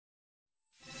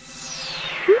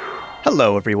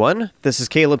Hello everyone, this is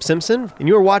Caleb Simpson, and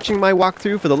you are watching my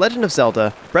walkthrough for The Legend of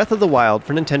Zelda, Breath of the Wild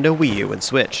for Nintendo Wii U and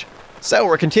Switch. So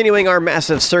we're continuing our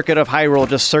massive circuit of Hyrule,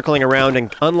 just circling around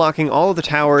and unlocking all of the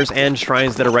towers and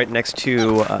shrines that are right next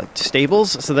to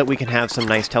stables, so that we can have some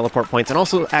nice teleport points, and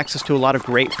also access to a lot of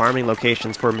great farming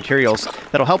locations for materials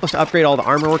that'll help us to upgrade all the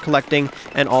armor we're collecting,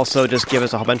 and also just give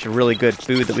us a whole bunch of really good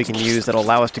food that we can use that'll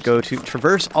allow us to go to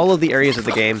traverse all of the areas of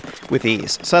the game with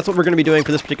ease. So that's what we're going to be doing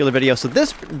for this particular video. So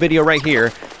this video right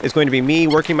here is going to be me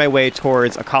working my way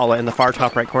towards Akkala in the far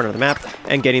top right corner of the map,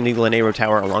 and getting the Lanayru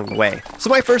Tower along the way. So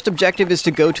my first objective is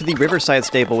to go to the Riverside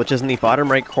Stable, which is in the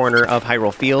bottom right corner of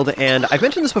Hyrule Field, and I've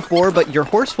mentioned this before, but your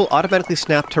horse will automatically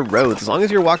snap to roads. As long as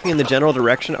you're walking in the general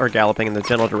direction, or galloping in the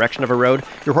general direction of a road,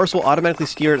 your horse will automatically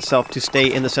steer itself to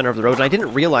stay in the center of the road, and I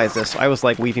didn't realize this. I was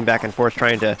like weaving back and forth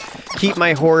trying to keep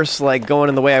my horse like going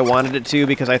in the way I wanted it to,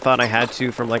 because I thought I had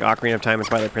to from like Ocarina of Time and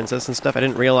Twilight Princess and stuff. I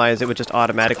didn't realize it would just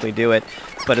automatically do it,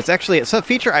 but it's a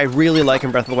feature I really like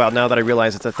in Breath of the Wild now that I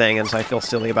realize it's a thing, and so I feel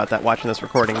silly about that watching this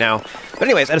recording now. But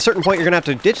anyways, at a certain point you're gonna have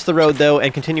to ditch the road though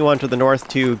and continue on to the north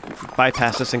to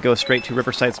bypass this and go straight to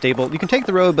Riverside Stable. You can take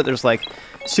the road, but there's like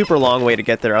super long way to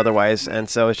get there otherwise, and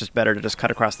so it's just better to just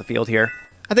cut across the field here.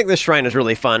 I think this shrine is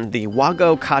really fun. The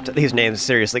Wahgo, Kata, these names,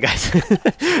 seriously guys.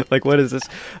 Like, what is this?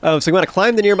 So you want to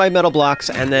climb the nearby metal blocks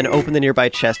and then open the nearby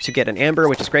chest to get an amber,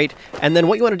 which is great. And then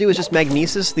what you want to do is just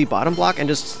magnesis the bottom block and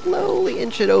just slowly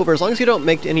inch it over. As long as you don't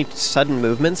make any sudden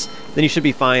movements, then you should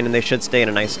be fine, and they should stay in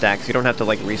a nice stack, so you don't have to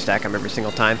like restack them every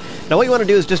single time. Now what you want to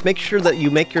do is just make sure that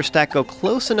you make your stack go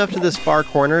close enough to this far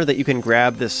corner that you can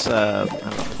grab this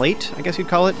plate, I guess you'd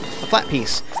call it, a flat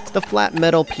piece, the flat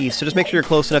metal piece. So just make sure you're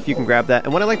close enough you can grab that.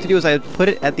 And what I like to do is I put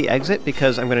it at the exit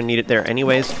because I'm going to need it there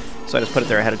anyways, so I just put it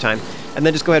there ahead of time. And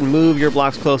then just go ahead and move your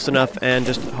blocks close enough, and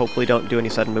just hopefully don't do any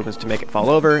sudden movements to make it fall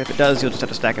over. If it does, you'll just have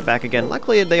to stack it back again.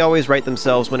 Luckily, they always right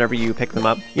themselves whenever you pick them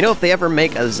up. You know, if they ever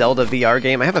make a Zelda VR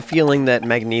game, I have a feeling that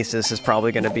magnesis is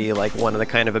probably going to be like one of the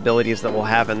kind of abilities that we'll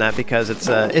have in that, because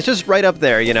it's just right up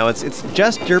there, you know, it's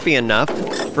just derpy enough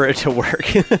for it to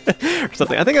work or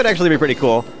something. I think it would actually be pretty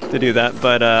cool to do that,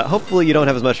 but hopefully you don't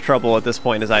have as much trouble at this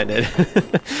point as I did.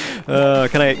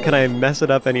 Can I mess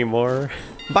it up anymore?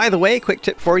 By the way, quick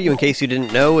tip for you in case you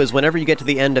didn't know is whenever you get to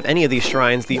the end of any of these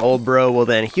shrines, the old bro will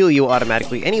then heal you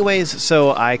automatically anyways,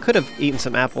 so I could have eaten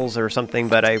some apples or something,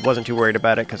 but I wasn't too worried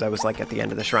about it because I was like at the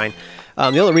end of the shrine.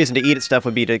 The only reason to eat it stuff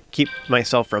would be to keep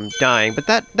myself from dying, but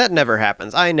that never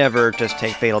happens. I never just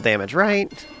take fatal damage, right?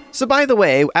 So by the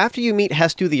way, after you meet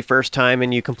Hestu the first time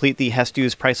and you complete the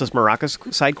Hestu's Priceless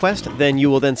Maracas side quest, then you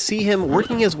will then see him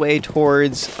working his way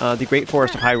towards the Great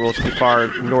Forest of Hyrule to the far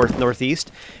northeast,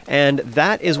 and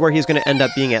that is where he's going to end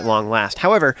up being at long last.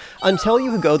 However, until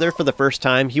you go there for the first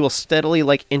time, he will steadily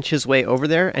like inch his way over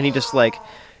there, and he just like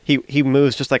he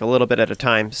moves just like a little bit at a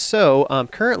time. So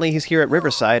currently he's here at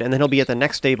Riverside, and then he'll be at the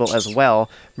next stable as well,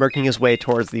 working his way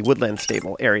towards the Woodland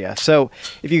Stable area. So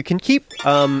if you can keep,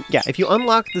 if you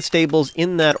unlock the stables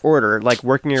in that order, like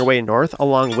working your way north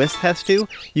along with Hestu,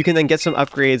 you can then get some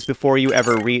upgrades before you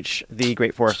ever reach the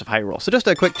Great Forest of Hyrule. So just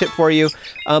a quick tip for you,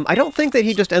 I don't think that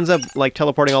he just ends up like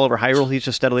teleporting all over Hyrule. He's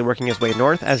just steadily working his way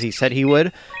north as he said he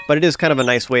would, but it is kind of a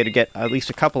nice way to get at least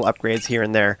a couple upgrades here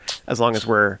and there, as long as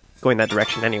we're going that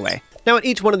direction anyway. Now at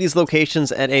each one of these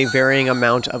locations at a varying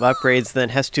amount of upgrades, then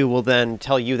Hestu will then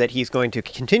tell you that he's going to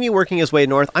continue working his way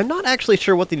north. I'm not actually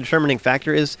sure what the determining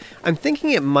factor is. I'm thinking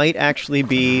it might actually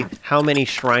be how many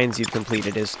shrines you've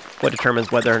completed is what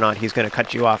determines whether or not he's going to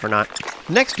cut you off or not.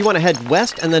 Next, you want to head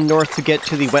west and then north to get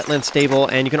to the Wetlands Stable,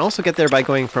 and you can also get there by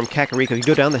going from Kakariko. You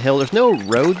go down the hill. There's no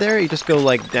road there. You just go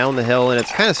like down the hill, and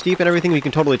it's kind of steep and everything. You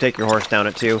can totally take your horse down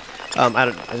it too.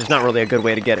 There's not really a good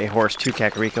way to get a horse to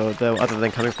Kakariko though, other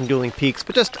than coming from Dueling Peaks,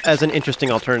 but just as an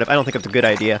interesting alternative. I don't think it's a good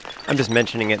idea. I'm just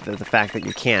mentioning it, the fact that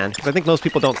you can, because I think most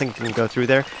people don't think you can go through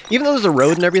there. Even though there's a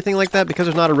road and everything like that, because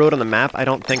there's not a road on the map, I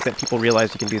don't think that people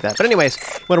realize you can do that. But anyways,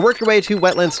 you want to work your way to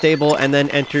Wetland Stable and then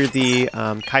enter the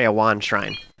Kayawan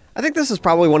Shrine. I think this is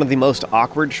probably one of the most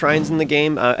awkward shrines in the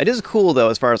game. It is cool, though,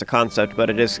 as far as a concept, but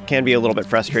can be a little bit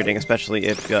frustrating, especially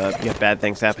if you have bad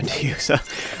things happen to you. So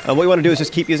what you want to do is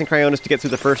just keep using Cryonis to get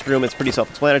through the first room. It's pretty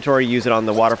self-explanatory. Use it on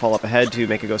the waterfall up ahead to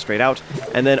make it go straight out.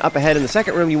 And then up ahead in the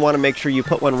second room, you want to make sure you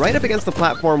put one right up against the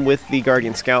platform with the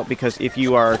Guardian Scout, because if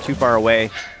you are too far away,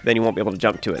 then you won't be able to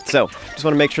jump to it. So just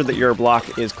want to make sure that your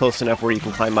block is close enough where you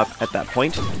can climb up at that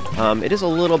point. It is a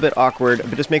little bit awkward,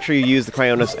 but just make sure you use the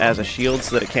Cryonis as a shield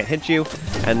so that it can't hit you,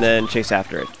 and then chase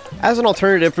after it. As an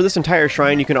alternative, for this entire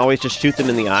shrine, you can always just shoot them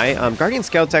in the eye. Guardian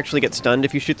Scouts actually get stunned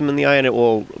if you shoot them in the eye, and it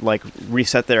will, like,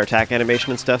 reset their attack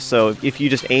animation and stuff. So if you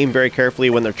just aim very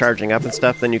carefully when they're charging up and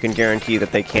stuff, then you can guarantee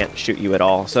that they can't shoot you at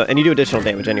all. So, and you do additional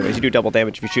damage anyways. You do double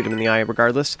damage if you shoot them in the eye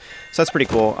regardless. So that's pretty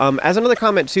cool. As another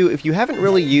comment, too, if you haven't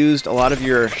really used a lot of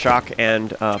your shock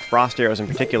and frost arrows in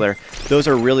particular, those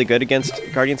are really good against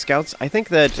Guardian Scouts. I think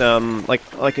that,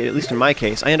 like at least in my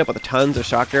case, I end up with tons of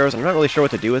shock arrows, and I'm not really sure what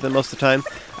to do with them most of the time.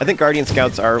 I think Guardian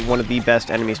Scouts are one of the best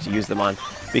enemies to use them on,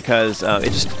 because it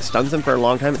just stuns them for a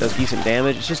long time, it does decent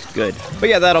damage, it's just good. But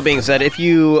yeah, that all being said, if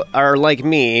you are like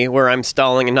me, where I'm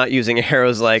stalling and not using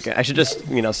arrows, like, I should just,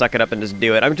 you know, suck it up and just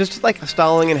do it. I'm just, like,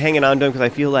 stalling and hanging on to them because I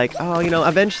feel like, oh, you know,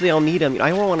 eventually I'll need them.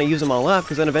 I won't want to use them all up,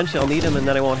 because then eventually I'll need them and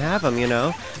then I won't have them, you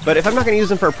know? But if I'm not going to use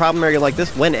them for a problem area like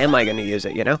this, when am I going to use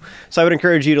it, you know? So I would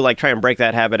encourage you to, like, try and break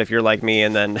that habit if you're like me,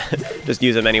 and then just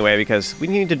use them anyway, because we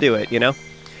need to do it, you know?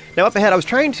 Now up ahead, I was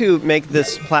trying to make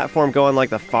this platform go on like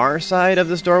the far side of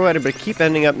this doorway, but I keep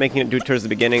ending up making it do towards the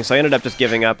beginning, so I ended up just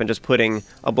giving up and just putting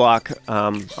a block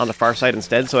on the far side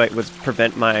instead, so it would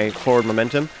prevent my forward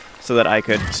momentum, so that I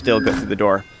could still go through the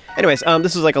door. Anyways,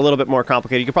 this is like a little bit more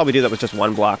complicated. You could probably do that with just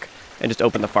one block and just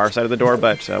open the far side of the door,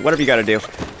 but whatever you gotta do.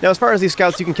 Now, as far as these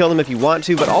scouts, you can kill them if you want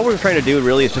to, but all we're trying to do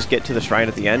really is just get to the shrine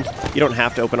at the end. You don't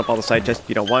have to open up all the side chests if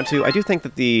you don't want to. I do think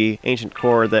that the ancient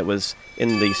core that was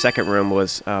in the second room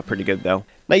was pretty good, though.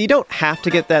 Now, you don't have to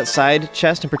get that side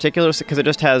chest in particular, because it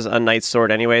just has a knight's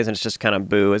sword anyways, and it's just kind of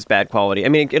boo, it's bad quality. I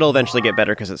mean, it'll eventually get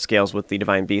better because it scales with the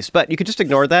Divine Beast, but you could just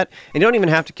ignore that, and you don't even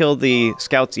have to kill the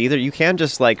scouts either. You can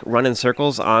just, like, run in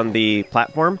circles on the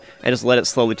platform and just let it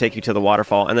slowly take you to the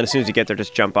waterfall, and then as soon as you get there,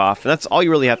 just jump off. And that's all you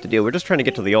really have to do. We're just trying to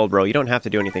get to the old bro. You don't have to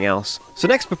do anything else. So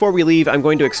next, before we leave, I'm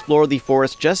going to explore the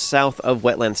forest just south of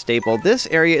Wetlands Stable. This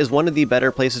area is one of the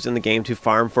better places in the game to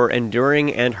farm for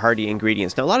enduring and hardy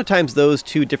ingredients. Now, a lot of times those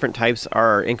two different types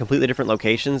are in completely different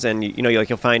locations, and you know,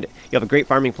 you'll find you have a great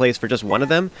farming place for just one of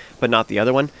them, but not the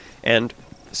other one. And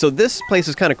so this place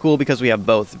is kind of cool because we have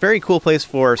both. Very cool place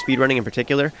for speedrunning in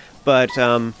particular, but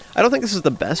I don't think this is the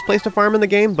best place to farm in the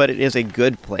game, but it is a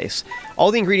good place.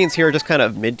 All the ingredients here are just kind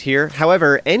of mid-tier.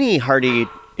 However, any hardy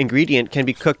ingredient can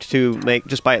be cooked to make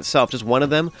just by itself. Just one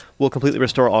of them will completely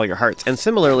restore all your hearts. And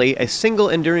similarly, a single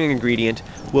enduring ingredient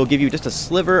will give you just a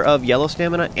sliver of yellow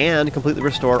stamina and completely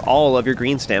restore all of your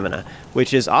green stamina,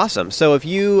 which is awesome. So if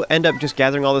you end up just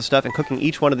gathering all this stuff and cooking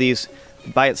each one of these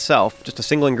by itself, just a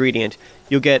single ingredient,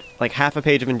 you'll get like half a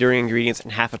page of enduring ingredients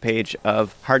and half a page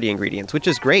of hardy ingredients, which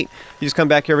is great. You just come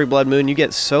back here every blood moon, you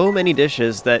get so many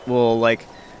dishes that will, like,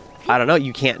 I don't know,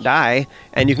 you can't die,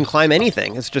 and you can climb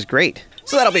anything. It's just great.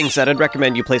 So that all being said, I'd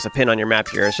recommend you place a pin on your map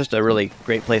here. It's just a really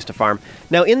great place to farm.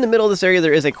 Now, in the middle of this area,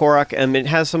 there is a Korok, and it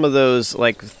has some of those,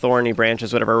 like, thorny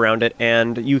branches, whatever, around it,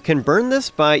 and you can burn this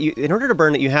by... in order to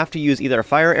burn it, you have to use either a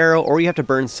fire arrow, or you have to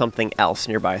burn something else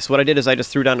nearby. So what I did is I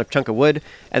just threw down a chunk of wood,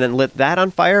 and then lit that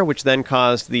on fire, which then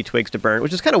caused the twigs to burn,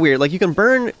 which is kind of weird. Like, you can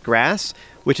burn grass,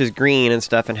 which is green and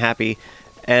stuff and happy,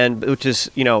 and which is,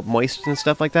 you know, moist and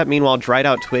stuff like that. Meanwhile, dried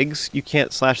out twigs, you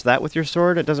can't slash that with your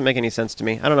sword. It doesn't make any sense to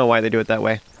me. I don't know why they do it that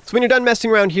way. So when you're done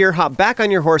messing around here, hop back on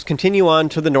your horse, continue on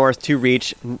to the north to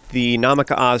reach the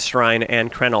Namaka Oz Shrine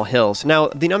and Crenel Hills. Now,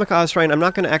 the Namaka Oz Shrine, I'm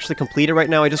not going to actually complete it right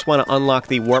now. I just want to unlock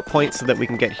the warp point so that we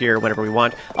can get here whenever we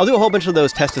want. I'll do a whole bunch of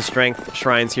those test of strength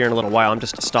shrines here in a little while. I'm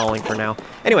just stalling for now.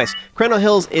 Anyways, Crenel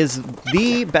Hills is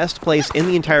the best place in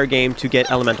the entire game to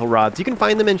get elemental rods. You can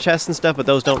find them in chests and stuff, but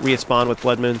those don't respawn with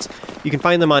blood moons. You can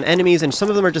find them on enemies, and some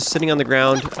of them are just sitting on the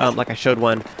ground, like I showed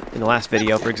one in the last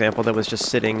video, for example, that was just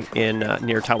sitting in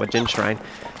near Tawa Jin Shrine.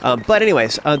 But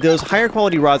anyways, those higher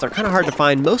quality rods are kind of hard to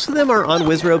find. Most of them are on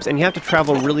Wizrobes, and you have to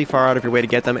travel really far out of your way to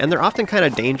get them, and they're often kind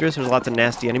of dangerous. There's lots of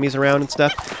nasty enemies around and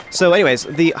stuff. So anyways,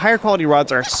 the higher quality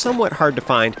rods are somewhat hard to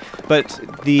find, but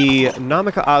the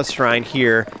Namaka Oz Shrine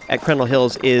here at Crenel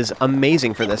Hills is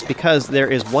amazing for this, because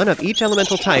there is one of each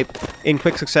elemental type in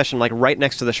quick succession, like right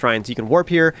next to the shrine. So you can warp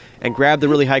here and grab the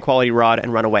really high quality rod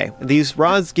and run away. These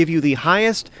rods give you the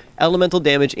highest elemental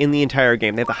damage in the entire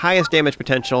game. They have the highest damage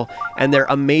potential, and they're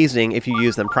amazing if you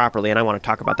use them properly, and I want to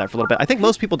talk about that for a little bit. I think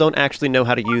most people don't actually know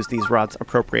how to use these rods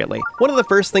appropriately. One of the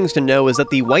first things to know is that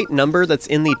the white number that's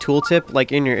in the tooltip,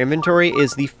 like in your inventory,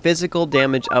 is the physical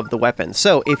damage of the weapon.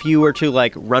 So if you were to,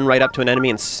 like, run right up to an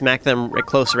enemy and smack them at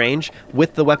close range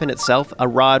with the weapon itself, a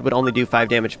rod would only do 5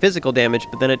 damage physical damage,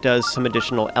 but then it does some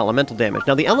additional elemental damage.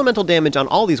 Now, the elemental damage on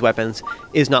all these weapons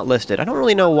is not listed. I don't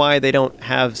really know why they don't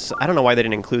have... I don't know why they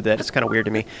didn't include that. It's kind of weird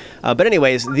to me. But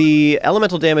anyways, the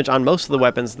elemental damage on most of the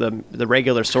weapons, the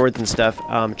regular swords and stuff,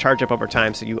 charge up over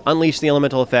time. So you unleash the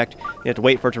elemental effect, you have to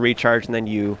wait for it to recharge, and then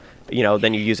you you know,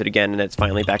 then you use it again and it's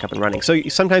finally back up and running. So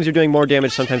sometimes you're doing more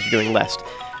damage, sometimes you're doing less.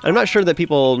 I'm not sure that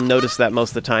people notice that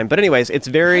most of the time, but anyways, it's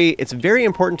very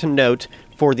important to note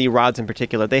for the rods in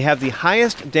particular. They have the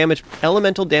highest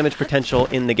elemental damage potential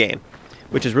in the game,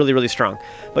 which is really, really strong.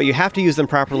 But you have to use them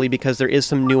properly because there is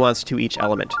some nuance to each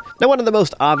element. Now, one of the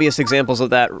most obvious examples of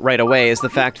that right away is the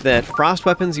fact that frost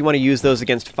weapons, you want to use those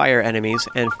against fire enemies,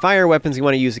 and fire weapons you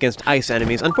want to use against ice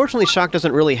enemies. Unfortunately, shock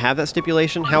doesn't really have that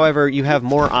stipulation. However, you have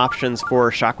more options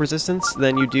for shock resistance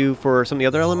than you do for some of the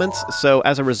other elements. So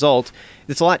as a result,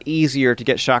 it's a lot easier to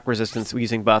get shock resistance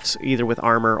using buffs, either with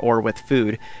armor or with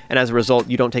food. And as a result,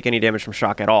 you don't take any damage from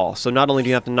shock at all. So not only do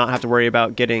you not have to worry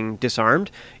about getting disarmed,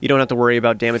 you don't have to worry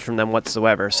about damage from them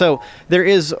whatsoever. So there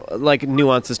is like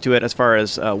nuances to it as far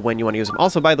as when you want to use them.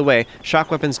 Also, by the way,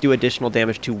 shock weapons do additional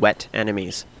damage to wet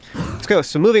enemies. Let's go.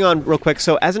 So moving on real quick.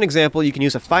 So as an example, you can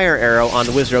use a fire arrow on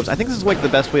the Wizrobes. I think this is like the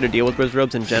best way to deal with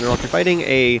Wizrobes in general. If you're fighting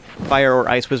a fire or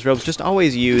ice Wizrobes, just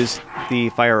always use the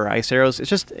fire or ice arrows. It's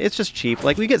just cheap.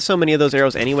 Like, we get so many of those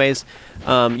arrows anyways.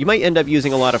 You might end up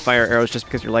using a lot of fire arrows just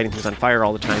because you're lighting things on fire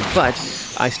all the time, but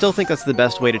I still think that's the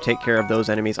best way to take care of those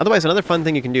enemies. Otherwise, another fun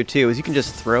thing you can do too is you can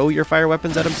just throw your fire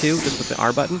weapons at them too, just with the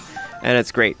R button, and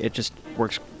it's great. It just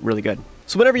works really good.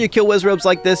 So whenever you kill Wizrobes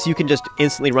like this, you can just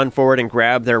instantly run forward and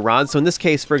grab their rods. So in this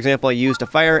case, for example, I used a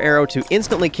fire arrow to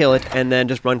instantly kill it, and then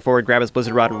just run forward, grab his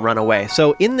blizzard rod, and run away.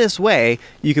 So in this way,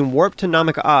 you can warp to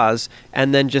Namaka Oz,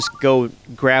 and then just go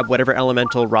grab whatever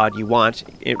elemental rod you want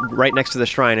right next to the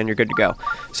shrine, and you're good to go.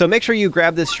 So make sure you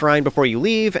grab this shrine before you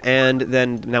leave, and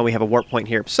then now we have a warp point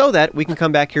here, so that we can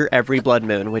come back here every blood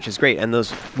moon, which is great, and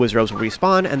those Wizrobes will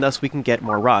respawn, and thus we can get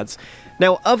more rods.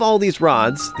 Now, of all these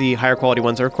rods, the higher quality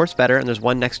ones are of course better, and there's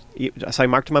one next, so I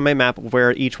marked them on my map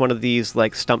where each one of these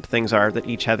like stump things are that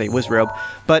each have a Wizrobe,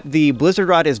 but the Blizzard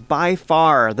Rod is by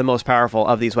far the most powerful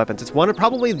of these weapons. It's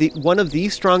probably one of the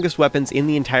strongest weapons in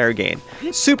the entire game.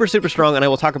 Super, super strong, and I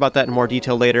will talk about that in more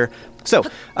detail later. So,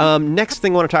 next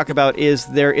thing I want to talk about is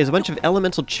there is a bunch of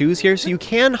elemental chews here, so you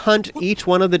can hunt each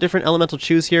one of the different elemental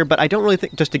chews here, but I don't really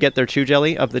think, just to get their chew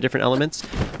jelly of the different elements,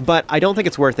 but I don't think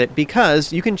it's worth it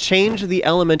because you can change the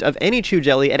element of any chew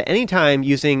jelly at any time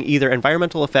using either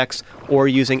environmental effects or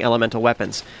using elemental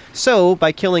weapons. So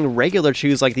by killing regular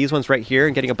chews like these ones right here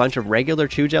and getting a bunch of regular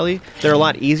chew jelly, they're a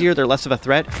lot easier, they're less of a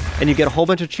threat, and you get a whole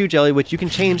bunch of chew jelly which you can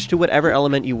change to whatever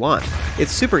element you want.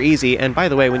 It's super easy, and by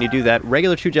the way, when you do that,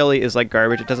 regular chew jelly is like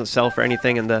garbage. It doesn't sell for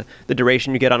anything, and the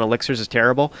duration you get on elixirs is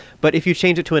terrible. But if you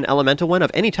change it to an elemental one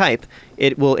of any type,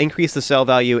 it will increase the sell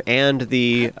value and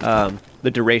the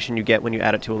duration you get when you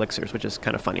add it to elixirs, which is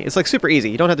kind of funny. It's like super easy.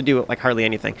 You don't have to do like hardly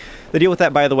anything. The deal with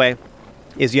that, by the way,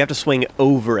 is you have to swing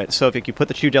over it. So if you put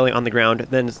the chew jelly on the ground,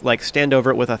 then like stand over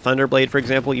it with a thunderblade, for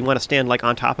example, you want to stand like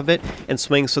on top of it and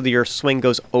swing so that your swing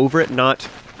goes over it, not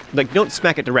like, don't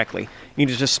smack it directly. You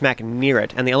need to just smack near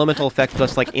it, and the elemental effect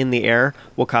just like in the air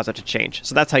will cause it to change.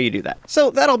 So that's how you do that.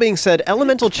 So that all being said,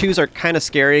 elemental chews are kind of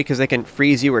scary because they can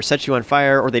freeze you or set you on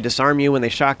fire, or they disarm you when they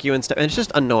shock you and stuff, and it's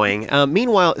just annoying.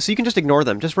 Meanwhile, so you can just ignore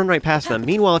them, just run right past them.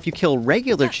 Meanwhile, if you kill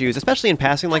regular chews, especially in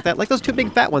passing like that, like those two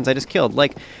big fat ones I just killed,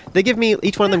 like they give me,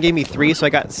 each one of them gave me 3, so I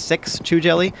got 6 chew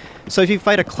jelly. So if you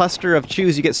fight a cluster of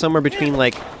chews, you get somewhere between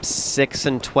like 6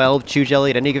 and 12 chew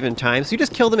jelly at any given time. So you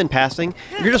just kill them in passing.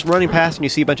 If you're just running past and you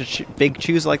see a bunch of big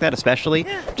chews like that, especially,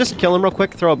 just kill them real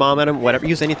quick, throw a bomb at them, whatever,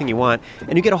 use anything you want,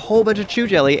 and you get a whole bunch of chew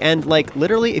jelly. And like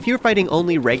literally, if you're fighting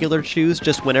only regular chews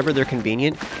just whenever they're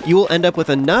convenient, you will end up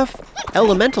with enough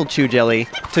elemental chew jelly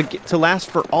to last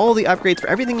for all the upgrades, for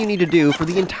everything you need to do for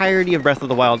the entirety of Breath of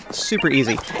the Wild. Super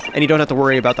easy, and you don't have to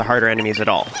worry about the harder enemies at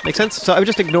all. Make sense? So I would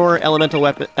just ignore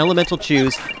elemental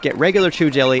chews, get regular chew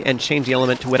jelly, and change the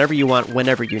element to whatever you want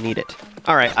whenever you need it.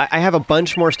 Alright, I have a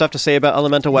bunch more stuff to say about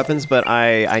elemental weapons, but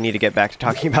I need to get back to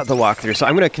talking about the walkthrough, so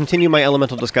I'm going to continue my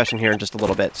elemental discussion here in just a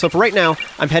little bit. So for right now,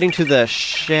 I'm heading to the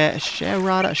Sheh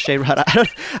Rata.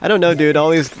 I don't know, dude, all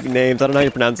these names, I don't know how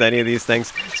you pronounce any of these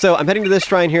things. So I'm heading to this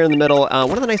shrine here in the middle.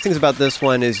 One of the nice things about this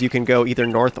one is you can go either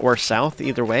north or south,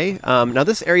 either way. Now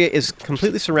this area is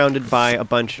completely surrounded by a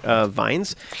bunch of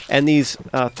vines, and these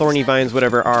thorny vines,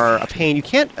 whatever, are a pain. You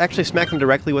can't actually smack them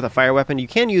directly with a fire weapon. You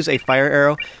can use a fire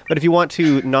arrow, but if you want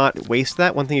to not waste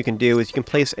that, one thing you can do is you can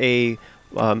place a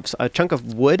chunk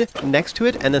of wood next to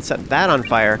it and then set that on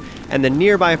fire, and the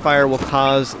nearby fire will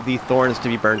cause the thorns to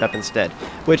be burned up instead,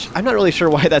 which I'm not really sure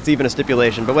why that's even a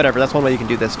stipulation, but whatever, that's one way you can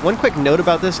do this. One quick note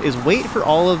about this is wait for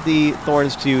all of the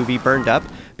thorns to be burned up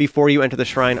before you enter the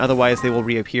shrine, otherwise they will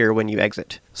reappear when you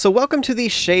exit. So welcome to the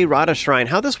Sheh Rata shrine.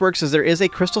 How this works is there is a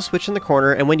crystal switch in the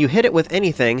corner, and when you hit it with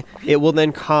anything, it will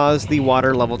then cause the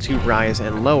water level to rise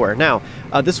and lower. Now,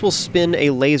 this will spin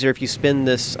a laser if you spin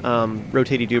this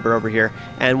rotatey-doober over here,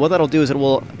 and what that'll do is it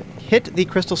will hit the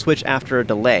crystal switch after a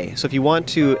delay. So if you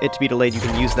want it to be delayed, you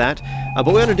can use that. But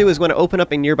what we want to do is we want to open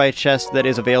up a nearby chest that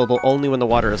is available only when the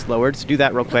water is lowered. So do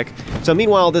that real quick. So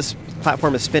meanwhile, this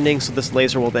platform is spinning, so this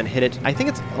laser will then hit it. I think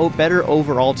it's better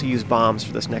overall to use bombs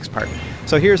for this next part.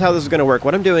 So here's how this is going to work.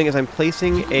 What I'm doing is I'm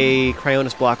placing a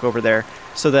Cryonis block over there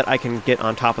so that I can get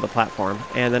on top of the platform.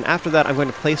 And then after that, I'm going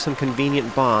to place some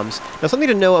convenient bombs. Now, something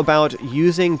to know about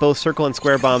using both circle and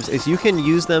square bombs is you can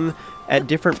use them at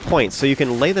different points. So you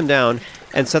can lay them down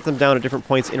and set them down at different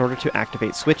points in order to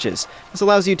activate switches. This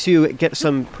allows you to get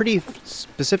some pretty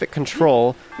specific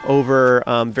control over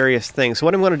various things. So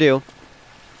what I'm going to do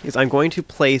is I'm going to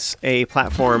place a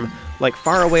platform like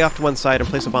far away off to one side and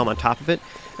place a bomb on top of it.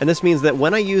 And this means that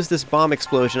when I use this bomb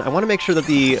explosion, I want to make sure that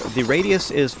the radius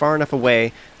is far enough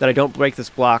away that I don't break this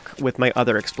block with my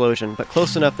other explosion, but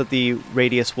close enough that the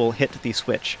radius will hit the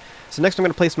switch. So next I'm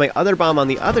going to place my other bomb on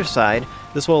the other side.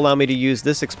 This will allow me to use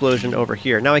this explosion over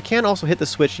here. Now I can also hit the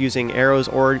switch using arrows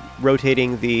or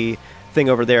rotating the thing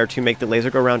over there to make the laser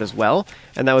go around as well,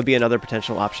 and that would be another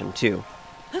potential option too.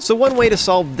 So one way to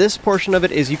solve this portion of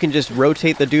it is you can just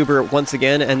rotate the doober once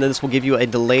again, and then this will give you a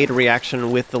delayed reaction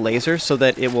with the laser so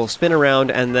that it will spin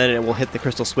around and then it will hit the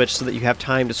crystal switch so that you have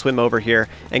time to swim over here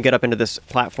and get up into this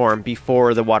platform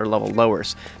before the water level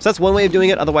lowers. So that's one way of doing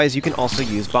it. Otherwise, you can also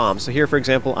use bombs. So here, for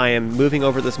example, I am moving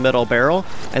over this metal barrel,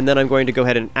 and then I'm going to go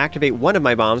ahead and activate one of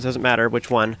my bombs. Doesn't matter which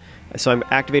one. So I've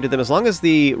activated them as long as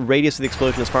the radius of the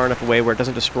explosion is far enough away where it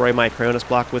doesn't destroy my Cryonis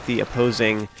block with the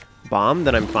opposing bomb,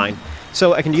 then I'm fine.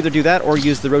 So I can either do that or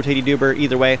use the rotatey-doober.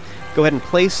 Either way, go ahead and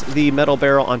place the metal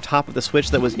barrel on top of the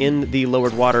switch that was in the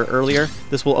lowered water earlier.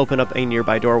 This will open up a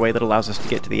nearby doorway that allows us to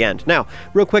get to the end. Now,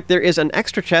 real quick, there is an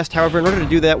extra chest. However, in order to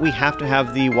do that, we have to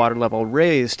have the water level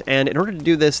raised. And in order to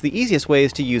do this, the easiest way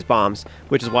is to use bombs,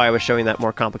 which is why I was showing that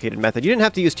more complicated method. You didn't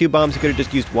have to use 2 bombs. You could have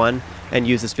just used 1 and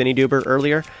used the spinny doober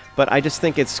earlier. But I just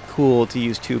think it's cool to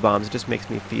use 2 bombs. It just makes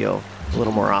me feel a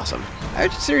little more awesome. I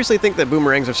seriously think that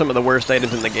boomerangs are some of the worst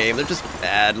items in the game. They're just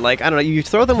bad. Like, I don't know, you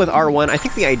throw them with R1. I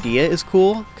think the idea is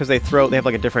cool because they have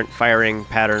like a different firing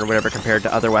pattern or whatever compared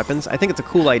to other weapons. I think it's a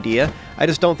cool idea. I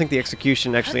just don't think the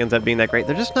execution actually ends up being that great.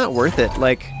 They're just not worth it.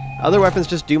 Like, other weapons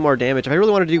just do more damage. If I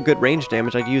really want to do good range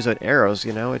damage, I'd use arrows,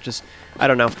 you know? It just, I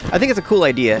don't know. I think it's a cool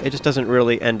idea. It just doesn't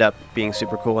really end up being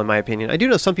super cool, in my opinion. I do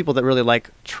know some people that really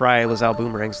like tri-Lazal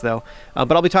boomerangs, though.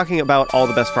 But I'll be talking about all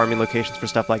the best farming locations for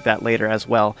stuff like that later as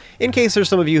well. In case there's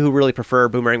some of you who really prefer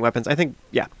boomerang weapons, I think,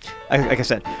 yeah, like I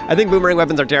said, I think boomerang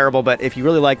weapons are terrible, but if you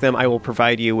really like them, I will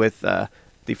provide you with the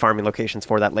farming locations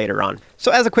for that later on. So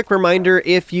as a quick reminder,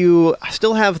 if you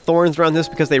still have thorns around this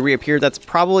because they reappeared, that's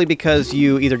probably because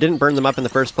you either didn't burn them up in the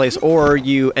first place or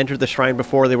you entered the shrine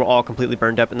before they were all completely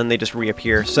burned up and then they just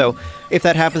reappear. So if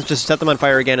that happens, just set them on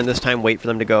fire again and this time wait for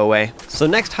them to go away. So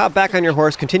next, hop back on your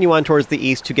horse, continue on towards the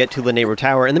east to get to Lanayru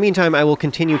Tower. In the meantime, I will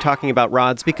continue talking about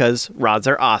rods because rods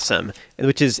are awesome,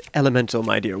 which is elemental,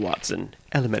 my dear Watson.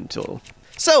 Elemental.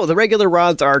 So, the regular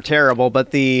rods are terrible,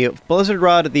 but the Blizzard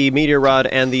Rod, the Meteor Rod,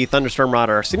 and the Thunderstorm Rod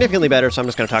are significantly better, so I'm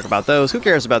just going to talk about those. Who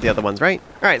cares about the other ones, right?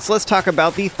 Alright, so let's talk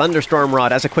about the Thunderstorm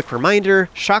Rod. As a quick reminder,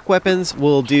 shock weapons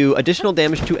will do additional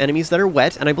damage to enemies that are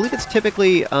wet, and I believe it's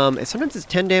typically, sometimes it's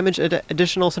 10 damage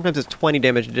additional, sometimes it's 20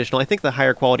 damage additional. I think the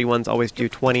higher quality ones always do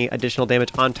 20 additional damage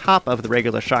on top of the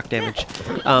regular shock damage.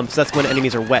 So that's when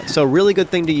enemies are wet. So, really good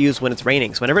thing to use when it's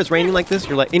raining. So whenever it's raining like this,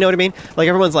 you're like, you know what I mean? Like,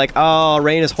 everyone's like, oh,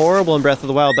 rain is horrible in Breath of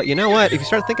the Wild, but you know what? If you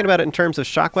start thinking about it in terms of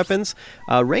shock weapons,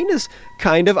 rain is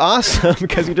kind of awesome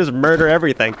because you just murder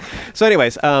everything. So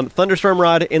anyways, Thunderstorm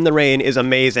Rod in the rain is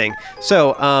amazing.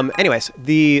 So anyways,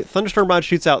 the Thunderstorm Rod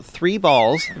shoots out 3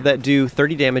 balls that do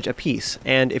 30 damage apiece,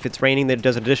 and if it's raining, then it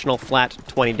does additional flat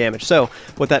 20 damage. So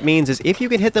what that means is if you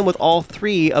can hit them with all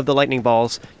 3 of the lightning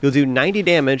balls, you'll do 90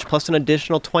 damage plus an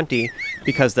additional 20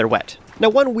 because they're wet. Now,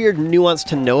 one weird nuance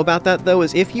to know about that, though,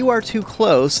 is if you are too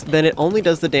close, then it only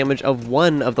does the damage of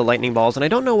 1 of the lightning balls, and I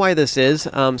don't know why this is,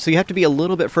 so you have to be a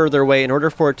little bit further away in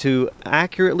order for it to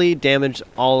accurately damage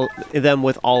all them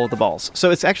with all of the balls.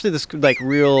 So it's actually this, like,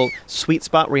 real sweet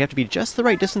spot where you have to be just the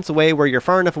right distance away, where you're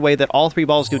far enough away that all 3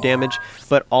 balls do damage,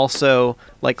 but also,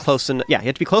 like, close enough, yeah, you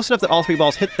have to be close enough that all 3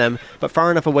 balls hit them, but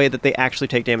far enough away that they actually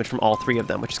take damage from all 3 of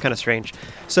them, which is kind of strange.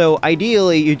 So,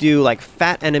 ideally, you do, like,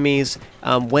 fat enemies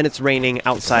when it's raining,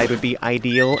 outside would be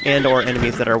ideal, and or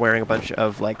enemies that are wearing a bunch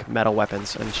of like metal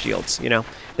weapons and shields, you know?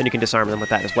 Then you can disarm them with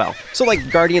that as well. So like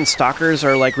Guardian Stalkers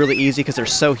are like really easy because they're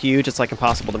so huge, it's like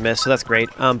impossible to miss, so that's great.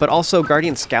 But also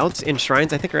Guardian Scouts in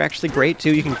shrines I think are actually great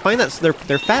too. You can find that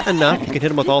they're fat enough, you can hit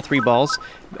them with all 3 balls,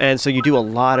 and so you do a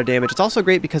lot of damage. It's also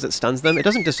great because it stuns them. It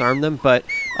doesn't disarm them, but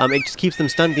it just keeps them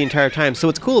stunned the entire time. So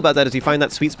what's cool about that is you find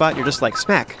that sweet spot, you're just like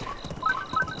smack,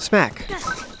 smack,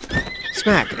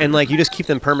 smack, and like you just keep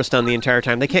them perma-stunned the entire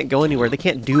time. They can't go anywhere, they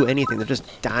can't do anything, they're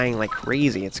just dying like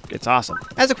crazy. It's awesome.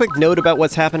 As a quick note about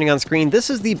what's happening on screen, this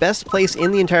is the best place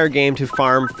in the entire game to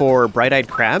farm for bright-eyed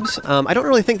crabs. I don't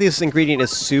really think this ingredient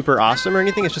is super awesome or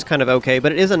anything, it's just kind of okay,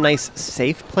 but it is a nice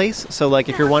safe place. So like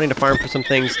if you're wanting to farm for some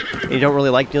things and you don't really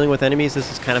like dealing with enemies,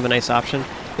 this is kind of a nice option.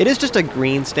 It is just a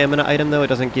green stamina item though, it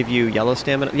doesn't give you yellow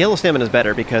stamina. Yellow stamina is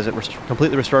better because it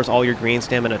completely restores all your green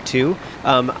stamina too.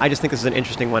 I just think this is an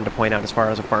interesting one to point out as far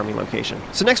as a farming location.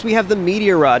 So next we have the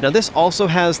Meteor Rod. Now this also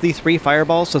has the 3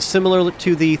 fireballs, so similar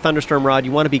to the Thunderstorm Rod,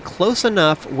 you want to be close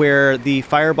enough where the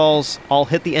fireballs all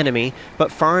hit the enemy,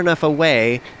 but far enough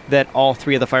away that all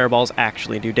 3 of the fireballs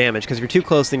actually do damage, because if you're too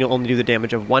close then you'll only do the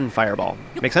damage of 1 fireball.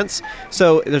 Make sense?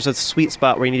 So there's a sweet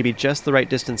spot where you need to be just the right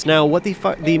distance. Now what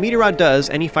the Meteor Rod does,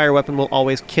 any fire weapon will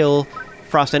always kill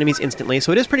frost enemies instantly,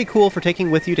 so it is pretty cool for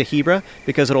taking with you to Hebra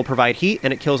because it'll provide heat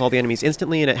and it kills all the enemies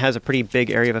instantly, and it has a pretty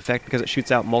big area of effect because it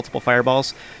shoots out multiple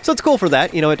fireballs. So it's cool for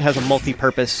that, you know, it has a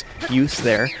multi-purpose use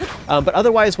there. But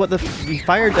otherwise what the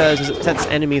fire does is it sets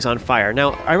enemies on fire.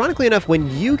 Now, ironically enough,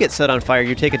 when you get set on fire,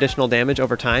 you take additional damage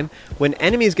over time. When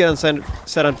enemies get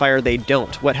set on fire, they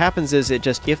don't. What happens is it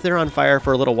just, if they're on fire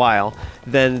for a little while,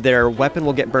 then their weapon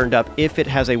will get burned up if it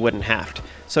has a wooden haft.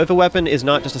 So if a weapon is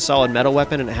not just a solid metal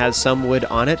weapon and it has some wood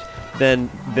on it, then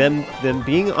them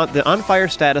being on the on-fire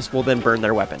status will then burn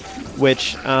their weapon,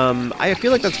 which I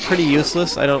feel like that's pretty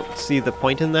useless. I don't see the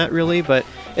point in that really, but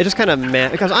it just kind of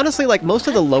because honestly, like most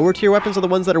of the lower tier weapons are the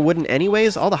ones that are wooden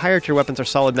anyways. All the higher tier weapons are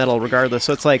solid metal regardless,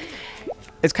 so it's like,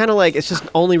 it's kind of like, it's just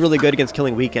only really good against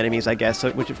killing weak enemies, I guess,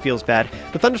 which it feels bad.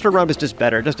 The Thunderstorm Rod is just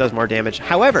better, it just does more damage.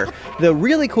 However, the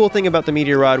really cool thing about the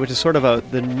Meteor Rod, which is sort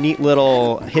of the neat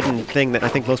little hidden thing that I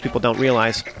think most people don't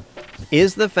realize,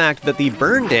 is the fact that the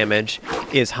burn damage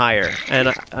is higher.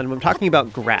 And I'm talking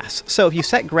about grass. So if you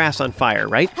set grass on fire,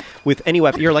 right, with any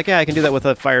weapon, you're like, yeah, I can do that with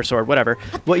a fire sword, whatever.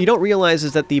 What you don't realize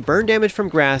is that the burn damage from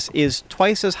grass is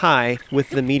twice as high with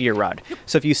the Meteor Rod.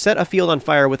 So if you set a field on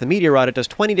fire with a Meteor Rod, it does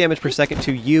 20 damage per second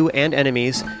to you and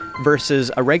enemies,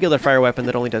 versus a regular fire weapon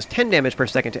that only does 10 damage per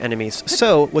second to enemies.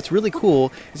 So what's really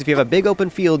cool is if you have a big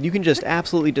open field, you can just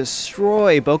absolutely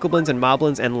destroy Bokoblins and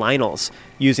Moblins and Lynels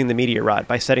using the Meteor Rod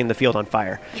by setting the field on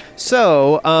fire.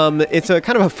 So it's a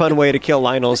kind of a fun way to kill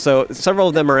Lynels. So several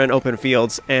of them are in open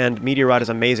fields, and Meteor Rod is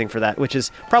amazing for that, which is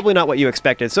probably not what you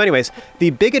expected. So anyways, the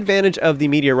big advantage of the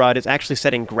Meteor Rod is actually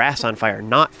setting grass on fire,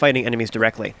 not fighting enemies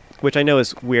directly, which I know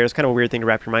is weird. It's kind of a weird thing to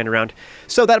wrap your mind around.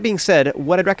 So that being said,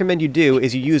 what I'd recommend you do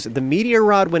is you use the Meteor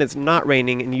Rod when it's not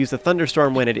raining and use the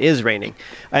Thunderstorm when it is raining.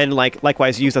 And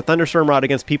likewise, use the Thunderstorm Rod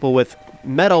against people with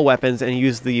metal weapons and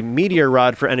use the Meteor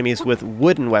Rod for enemies with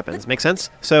wooden weapons. Make sense?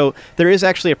 So there is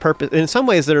actually a purpose. In some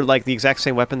ways, they're like the exact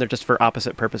same weapon. They're just for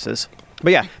opposite purposes.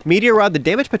 But yeah, Meteor Rod, the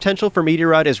damage potential for Meteor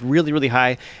Rod is really, really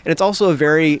high. And it's also a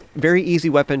very, very easy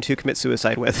weapon to commit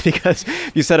suicide with, because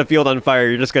if you set a field on fire,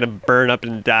 you're just going to burn up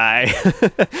and die.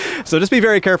 So just be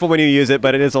very careful when you use it,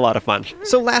 but it is a lot of fun.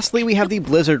 So lastly, we have the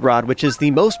Blizzard Rod, which is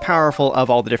the most powerful of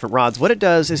all the different rods. What it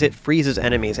does is it freezes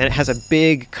enemies, and it has a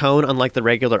big cone unlike the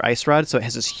regular ice rod. So it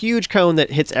has this huge cone that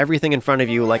hits everything in front of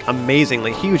you, like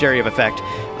amazingly, huge area of effect.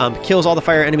 Kills all the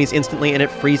fire enemies instantly, and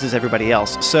it freezes everybody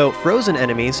else. So frozen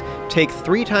enemies take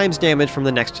 3 times damage from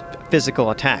the next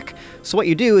physical attack. So what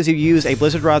you do is you use a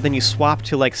Blizzard Rod, then you swap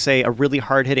to, like, say, a really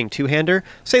hard-hitting two-hander.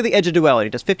 Say the Edge of Duality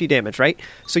does 50 damage, right?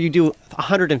 So you do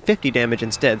 150 damage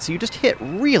instead. So you just hit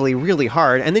really, really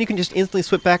hard, and then you can just instantly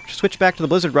switch back to the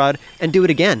Blizzard Rod and do it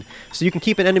again. So you can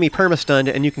keep an enemy perma-stunned,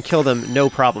 and you can kill them no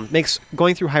problem. Makes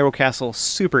going through Hyrule Castle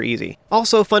super easy.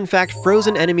 Also, fun fact,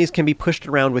 frozen enemies can be pushed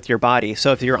around with your body.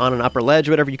 So if you're on an upper ledge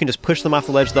or whatever, you can just push them off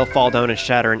the ledge, they'll fall down and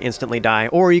shatter and instantly die.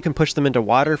 Or you can push them into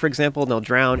water, for example, and they'll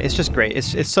drown. It's just great.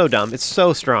 It's so dumb. It's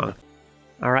so strong.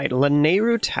 Alright,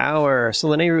 Lanayru Tower. So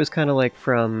Lanayru is kind of like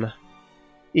from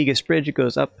Aegis Bridge. It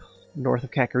goes up north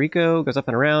of Kakariko, goes up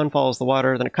and around, follows the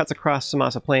water, then it cuts across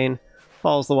Samasa Plain,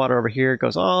 follows the water over here,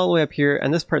 goes all the way up here,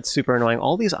 and this part's super annoying.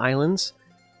 All these islands,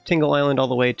 Tingle Island all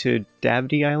the way to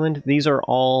Davdi Island, these are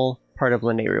all part of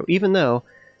Lanayru, even though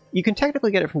you can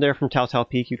technically get it from there from Tal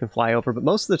Peak, you can fly over, but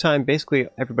most of the time, basically,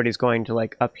 everybody's going to,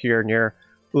 like, up here near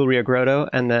Ulria Grotto,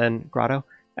 and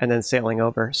then sailing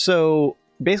over. So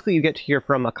basically you get to here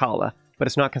from Akkala, but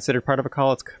it's not considered part of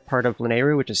Akkala, it's part of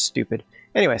Lanayru, which is stupid.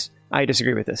 Anyways, I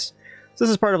disagree with this. So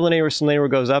this is part of Lanayru, so Lanayru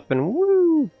goes up and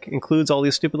woo, includes all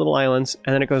these stupid little islands,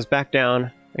 and then it goes back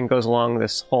down and goes along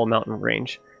this whole mountain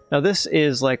range. Now this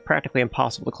is like practically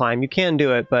impossible to climb. You can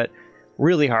do it, but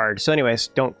really hard. So anyways,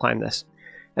 don't climb this.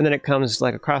 And then it comes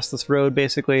like across this road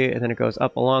basically, and then it goes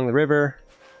up along the river,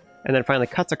 and then finally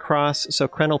cuts across. So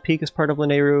Crenel Peak is part of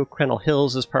Lanayru, Crenel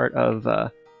Hills is part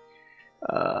of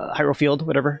Hyrule Field,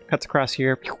 whatever. Cuts across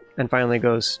here, and finally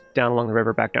goes down along the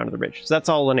river back down to the ridge. So that's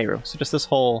all Lanayru. So just this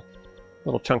whole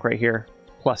little chunk right here,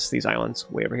 plus these islands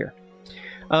way over here.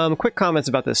 Quick comments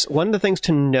about this. One of the things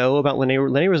to know about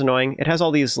Lanayru is annoying. It has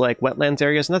all these like wetlands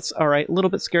areas, and that's alright, a little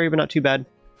bit scary, but not too bad.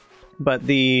 But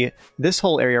this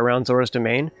whole area around Zora's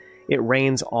Domain, it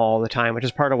rains all the time, which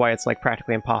is part of why it's like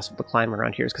practically impossible to climb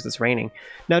around here, is because it's raining.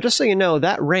 Now, just so you know,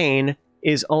 that rain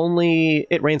is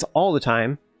it rains all the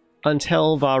time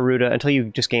until Vah Ruta, until you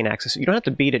just gain access. You don't have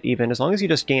to beat it even. As long as you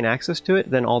just gain access to it,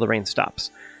 then all the rain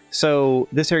stops. So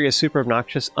this area is super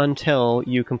obnoxious until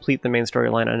you complete the main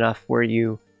storyline enough where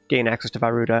you gain access to Vah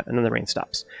Ruta, and then the rain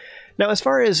stops. Now, as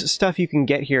far as stuff you can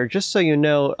get here, just so you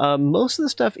know, most of the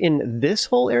stuff in this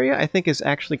whole area I think is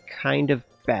actually kind of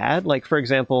bad. Like, for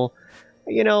example,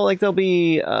 you know, like there'll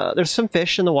be, there's some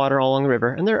fish in the water all along the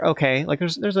river, and they're okay. Like,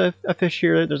 there's a fish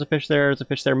here, there's a fish there, there's a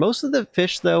fish there. Most of the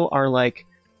fish, though, are like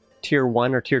tier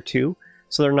 1 or tier 2,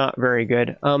 so they're not very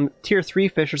good. Tier 3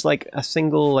 fish is like a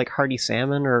single, like, hardy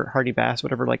salmon or hardy bass,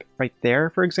 whatever, like right there,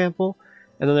 for example.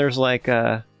 And then there's like,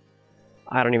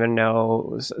 I don't even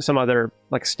know, some other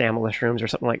like stamala shrooms or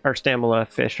something like, or stamala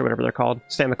fish or whatever they're called.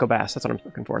 Stamico bass, that's what I'm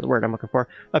looking for, the word I'm looking for,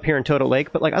 up here in Toto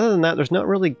Lake. But like other than that, there's not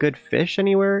really good fish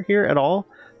anywhere here at all.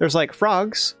 There's like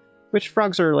frogs, which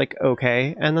frogs are like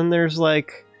okay. And then there's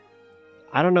like,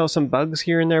 I don't know, some bugs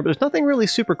here and there, but there's nothing really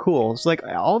super cool. It's like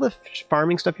all the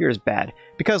farming stuff here is bad.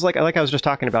 Because like I was just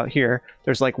talking about here,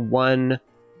 there's like one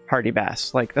hardy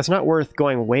bass. Like, that's not worth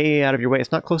going way out of your way.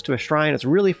 It's not close to a shrine. It's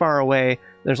really far away.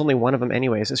 There's only one of them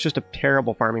anyways. It's just a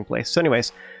terrible farming place. So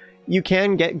anyways, you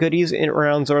can get goodies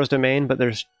around Zora's Domain, but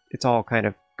it's all kind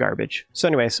of garbage. So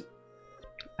anyways,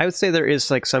 I would say there is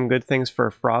like some good things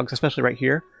for frogs, especially right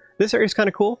here. This area is kind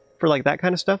of cool for like that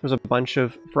kind of stuff. There's a bunch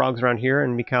of frogs around here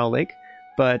in Mikau Lake,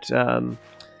 but other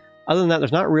than that,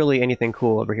 there's not really anything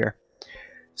cool over here.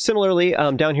 Similarly,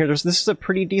 down here, this is a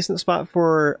pretty decent spot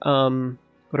for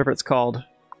whatever it's called. I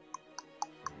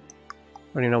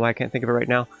don't even know why I can't think of it right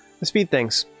now. The speed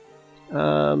things.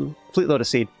 Fleet Lotus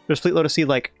Seed. There's Fleet Lotus Seed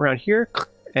like around here,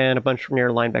 and a bunch near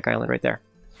Linebeck Island right there,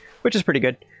 which is pretty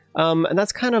good. And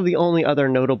that's kind of the only other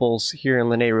notables here in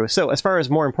Lanayru. So as far as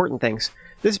more important things,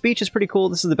 this beach is pretty cool.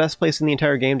 This is the best place in the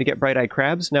entire game to get Bright-Eyed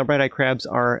Crabs. Now, Bright-Eyed Crabs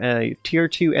are a tier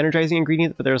 2 energizing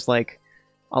ingredient, but there's like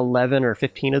 11 or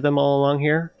 15 of them all along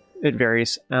here. It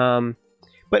varies.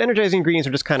 But energizing ingredients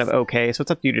are just kind of okay, so it's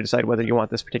up to you to decide whether you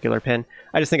want this particular pin.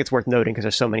 I just think it's worth noting because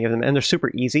there's so many of them, and they're super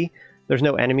easy. There's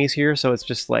no enemies here, so it's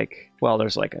just like, well,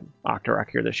 there's like an Octorok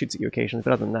here that shoots at you occasionally,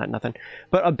 but other than that, nothing.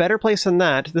 But a better place than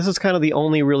that, this is kind of the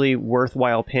only really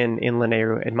worthwhile pin in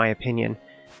Lanayru, in my opinion.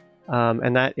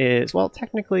 And that is, well,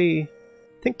 technically,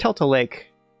 I think Telta Lake.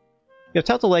 You know,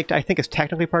 Telta Lake, I think, is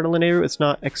technically part of Lanayru. It's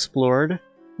not explored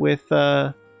with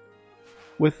the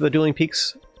Dueling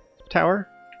Peaks Tower.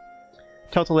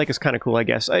 Telta Lake is kind of cool, I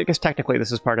guess. I guess technically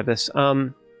this is part of this.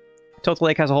 Telta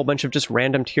Lake has a whole bunch of just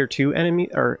random tier 2 enemy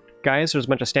or guys. There's a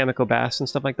bunch of Stamico bass and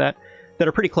stuff like that that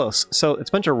are pretty close. So it's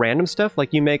a bunch of random stuff.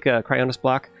 Like you make a Cryonis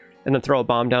block and then throw a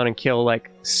bomb down and kill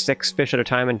like 6 fish at a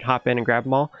time and hop in and grab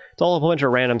them all. It's all a bunch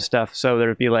of random stuff. So there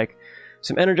would be like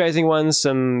some energizing ones,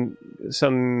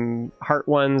 some heart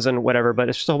ones, and whatever. But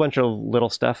it's just a whole bunch of little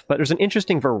stuff. But there's an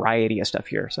interesting variety of stuff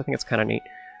here. So I think it's kind of neat.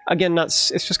 Again,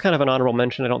 it's just kind of an honorable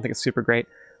mention. I don't think it's super great.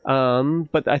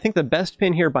 But I think the best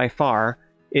pin here by far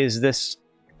is this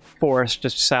forest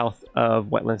just south of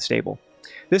Wetlands Stable.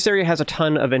 This area has a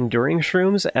ton of enduring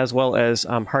shrooms as well as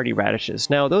hardy radishes.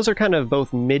 Now, those are kind of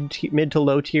both mid to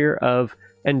low tier of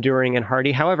enduring and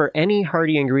hardy. However, any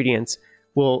hardy ingredients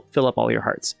will fill up all your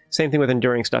hearts. Same thing with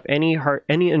enduring stuff. Any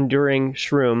enduring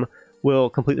shroom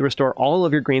will completely restore all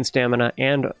of your green stamina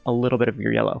and a little bit of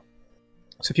your yellow.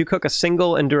 So if you cook a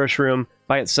single Endura Shroom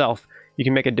by itself, you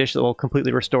can make a dish that will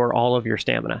completely restore all of your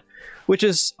stamina, which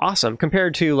is awesome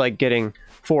compared to like getting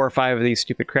 4 or 5 of these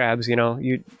stupid crabs. You know,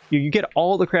 you get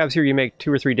all the crabs here, you make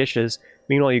 2 or 3 dishes.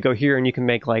 Meanwhile, you go here and you can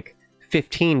make like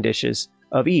 15 dishes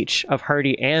of each of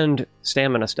hardy and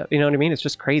stamina stuff. You know what I mean? It's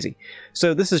just crazy.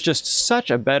 So this is just such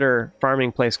a better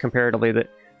farming place comparatively that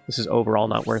this is overall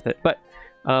not worth it. But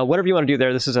whatever you want to do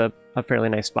there, this is a fairly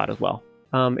nice spot as well.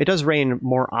 It does rain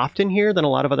more often here than a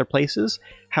lot of other places.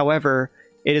 However,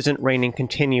 it isn't raining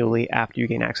continually after you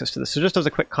gain access to this. So just as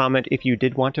a quick comment, if you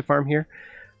did want to farm here,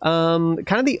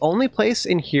 kind of the only place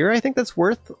in here I think that's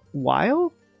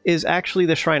worthwhile is actually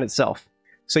the shrine itself.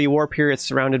 So you warp here, it's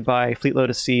surrounded by Fleet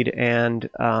Lotus Seed and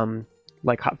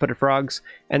like hot-footed frogs.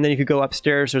 And then if you go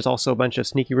upstairs, there's also a bunch of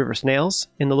sneaky river snails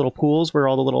in the little pools where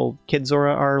all the little kids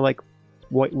are like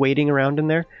wading around in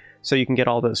there. So you can get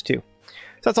all those too.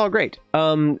 So that's all great.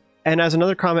 And as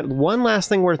another comment, one last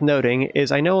thing worth noting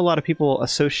is I know a lot of people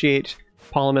associate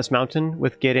Polymus Mountain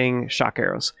with getting shock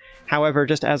arrows. However,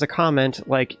 just as a comment,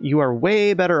 like, you are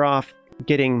way better off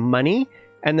getting money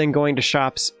and then going to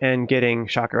shops and getting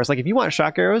shock arrows. Like, if you want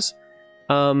shock arrows,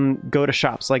 go to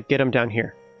shops, like get them down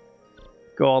here.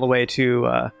 Go all the way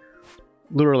to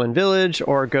Lurelin Village,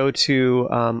 or go to,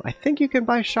 I think you can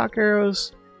buy shock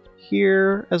arrows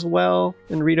here as well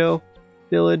in Rito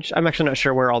Village. I'm actually not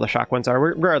sure where all the shock ones are.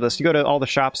 Regardless, you go to all the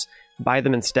shops, buy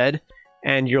them instead,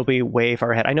 and you'll be way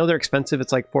far ahead. I know they're expensive.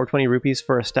 It's like 420 rupees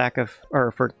for a stack of,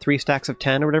 or for 3 stacks of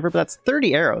 10 or whatever, but that's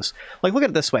 30 arrows. Like, look at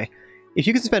it this way. If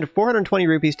you can spend 420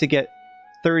 rupees to get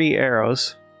 30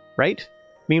 arrows, right?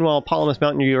 Meanwhile, Polymus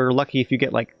Mountain, you're lucky if you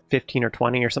get like 15 or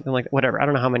 20 or something like that. Whatever. I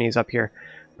don't know how many is up here,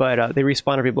 but they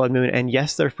respawn every blood moon, and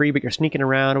yes, they're free, but you're sneaking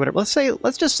around or whatever.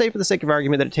 Let's just say for the sake of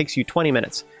argument that it takes you 20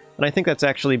 minutes. And I think that's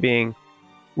actually being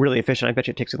really efficient. I bet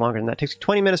you it takes you longer than that. It takes you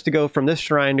 20 minutes to go from this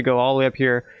shrine to go all the way up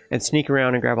here and sneak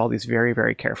around and grab all these very,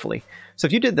 very carefully. So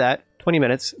if you did that, 20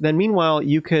 minutes, then meanwhile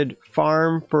you could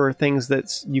farm for things that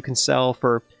you can sell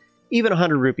for even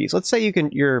 100 rupees. Let's say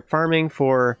you're farming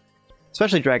for,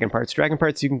 especially dragon parts. Dragon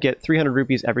parts you can get 300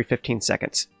 rupees every 15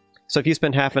 seconds. So if you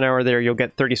spend half an hour there, you'll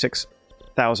get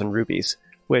 36,000 rupees,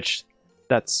 which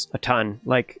that's a ton.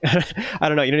 Like, I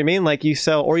don't know, you know what I mean? Like, you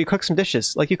sell, or you cook some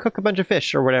dishes. Like, you cook a bunch of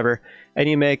fish or whatever, and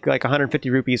you make like 150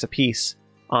 rupees a piece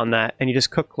on that, and you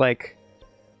just cook like,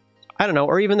 I don't know,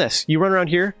 or even this. You run around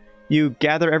here, you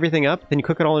gather everything up, then you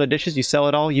cook it all into dishes, you sell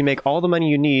it all, you make all the money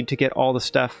you need to get all the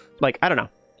stuff. Like, I don't know.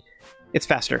 It's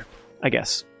faster, I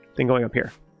guess, than going up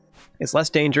here. It's less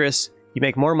dangerous, you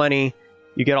make more money,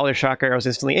 you get all your shock arrows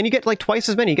instantly, and you get like twice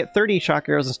as many. You get 30 shock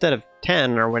arrows instead of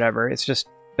 10 or whatever. It's just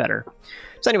better.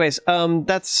 So anyways,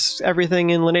 that's everything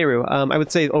in Lanayru. I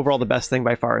would say overall the best thing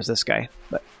by far is this guy.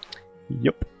 But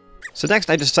yep. So next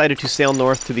I decided to sail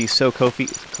north to the So Coffee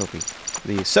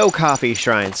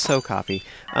Shrine. So Coffee.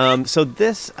 So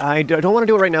this, I don't want to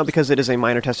do it right now because it is a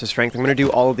minor test of strength. I'm going to do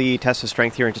all the tests of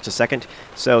strength here in just a second.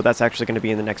 So that's actually going to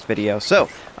be in the next video. So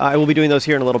I will be doing those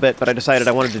here in a little bit, but I decided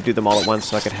I wanted to do them all at once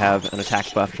so I could have an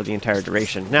attack buff for the entire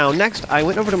duration. Now, next, I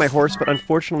went over to my horse, but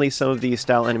unfortunately some of these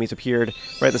style enemies appeared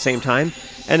right at the same time.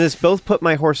 And this both put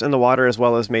my horse in the water as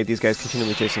well as made these guys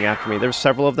continually chasing after me. There's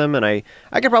several of them, and I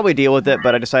could probably deal with it,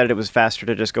 but I decided it was faster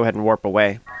to just go ahead and warp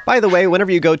away. By the way,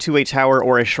 whenever you go to a tower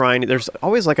or a shrine, there's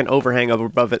always like an overhang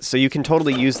above it, so you can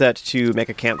totally use that to make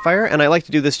a campfire. And I like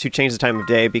to do this to change the time of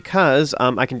day because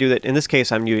I can do that. In this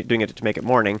case, I'm doing it to make it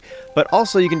morning, but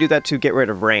also you can do that to get rid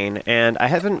of rain. And I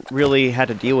haven't really had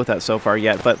to deal with that so far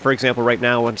yet. But for example, right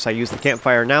now, once I use the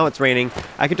campfire, now it's raining,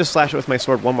 I could just slash it with my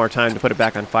sword one more time to put it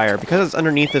back on fire. Because it's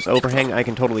underneath this overhang, I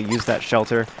can totally use that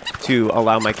shelter to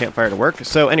allow my campfire to work.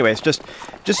 So anyways, just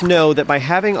know that by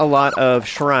having a lot of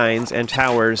shrines and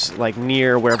towers like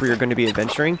near wherever you're going to be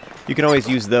adventuring, you can always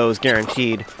use those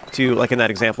guaranteed to, like in that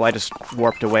example, I just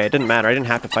warped away. It didn't matter. I didn't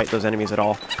have to fight those enemies at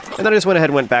all. And then I just went ahead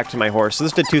and went back to my horse. So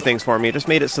this did two things for me. It just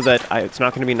made it so that it's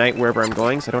not going to be night wherever I'm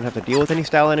going, so I don't have to deal with any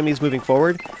style enemies moving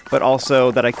forward, but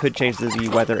also that I could change the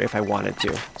weather if I wanted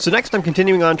to. So next I'm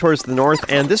continuing on towards the north,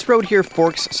 and this road here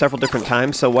forks several different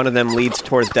times. So one of them leads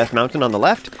towards Death Mountain on the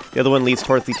left, the other one leads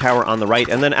towards the tower on the right,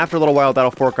 and then after a little while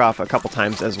that'll fork off a couple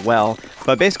times as well.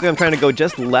 But basically I'm trying to go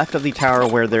just left of the tower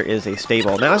where there is a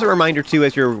stable. Now as a reminder too,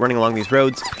 as you're running along these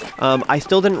roads, I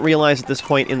still didn't realize at this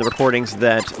point in the recordings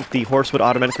that the horse would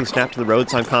automatically snap to the road,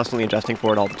 so I'm constantly adjusting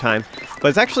for it all the time.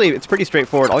 But it's pretty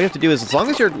straightforward. All you have to do is, as long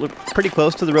as you're pretty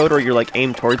close to the road or you're like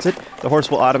aimed towards it, the horse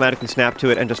will automatically snap to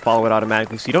it and just follow it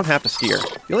automatically, so you don't have to steer.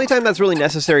 The only time that's really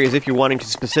necessary is if you're wanting to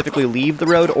specifically leave the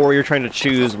road or you're trying to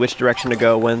choose which direction to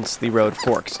go once the road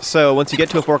forks. So once you get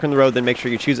to a fork in the road, then make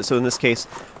sure you choose it. So in this case,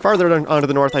 farther onto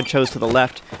the north, I chose to the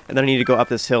left, and then I need to go up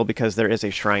this hill because there is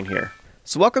a shrine here.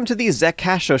 So welcome to the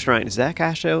Kasho Shrine.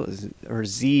 Kasho or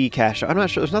Kasho? I'm not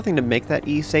sure. There's nothing to make that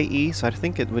E say E, so I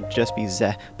think it would just be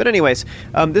Ze. But anyways,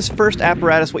 this first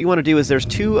apparatus, what you want to do is there's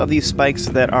two of these spikes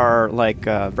that are like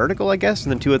vertical, I guess,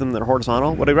 and then two of them that are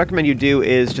horizontal. What I recommend you do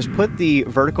is just put the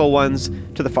vertical ones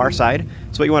to the far side.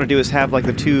 So what you want to do is have like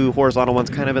the two horizontal ones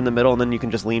kind of in the middle, and then you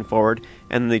can just lean forward,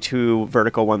 and the two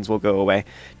vertical ones will go away.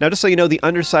 Now, just so you know, the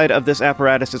underside of this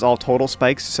apparatus is all total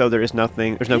spikes, so there's no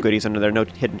goodies under there, no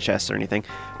hidden chests or anything.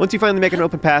 everything. Once you finally make an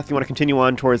open path, you want to continue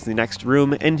on towards the next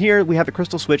room, and here we have a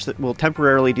crystal switch that will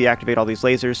temporarily deactivate all these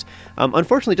lasers.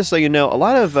 Unfortunately, just so you know, a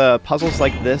lot of puzzles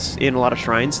like this in a lot of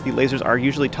shrines, the lasers are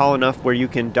usually tall enough where you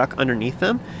can duck underneath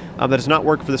them. That does not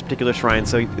work for this particular shrine,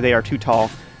 so they are too tall,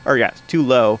 or yeah, too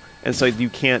low, and so you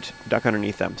can't duck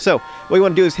underneath them. So what you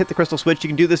want to do is hit the crystal switch. You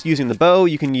can do this using the bow,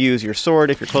 you can use your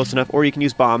sword if you're close enough, or you can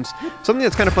use bombs. Something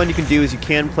that's kind of fun you can do is you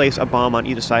can place a bomb on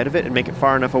either side of it and make it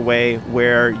far enough away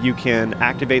where you can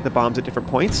activate the bombs at different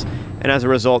points, and as a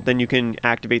result, then you can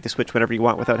activate the switch whenever you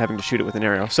want without having to shoot it with an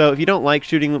arrow. So if you don't like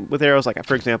shooting with arrows, like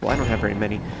for example, I don't have very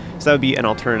many, so that would be an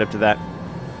alternative to that.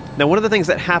 Now, one of the things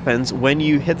that happens when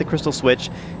you hit the crystal switch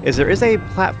is there is a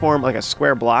platform, like a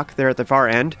square block there at the far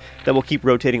end, that will keep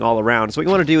rotating all around. So what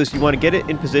you want to do is you want to get it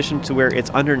in position to where it's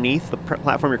underneath the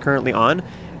platform you're currently on,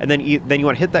 and then you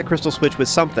want to hit that crystal switch with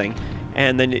something,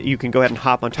 and then you can go ahead and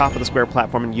hop on top of the square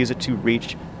platform and use it to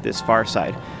reach this far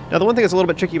side. Now, the one thing that's a little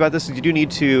bit tricky about this is you do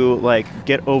need to like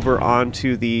get over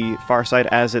onto the far side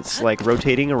as it's like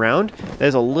rotating around. That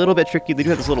is a little bit tricky. They do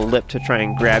have this little lip to try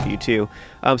and grab you too.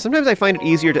 Sometimes I find it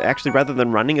easier to actually, rather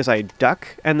than running, is I duck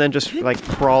and then just like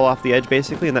crawl off the edge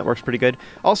basically, and that works pretty good.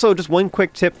 Also, just one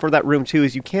quick tip for that room too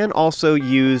is you can also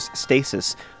use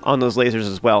stasis on those lasers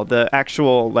as well. The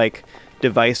actual like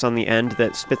device on the end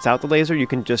that spits out the laser, you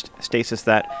can just stasis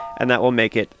that, and that will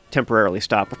make it temporarily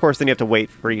stop. Of course, then you have to wait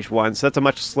for each one, so that's a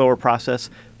much slower process.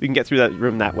 You can get through that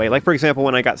room that way. Like, for example,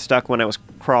 when I got stuck when I was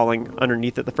crawling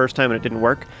underneath it the first time and it didn't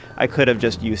work, I could have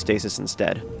just used stasis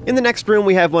instead. In the next room,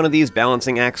 we have one of these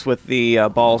balancing acts with the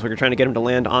balls where you're trying to get them to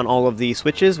land on all of the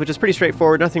switches, which is pretty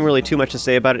straightforward. Nothing really too much to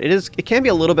say about it. It can be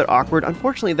a little bit awkward.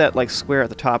 Unfortunately, that like square at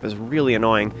the top is really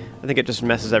annoying. I think it just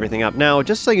messes everything up. Now,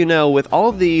 just so you know, with all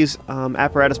of these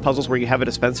apparatus puzzles where you have a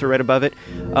dispenser right above it,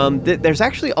 there's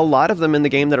actually a lot of them in the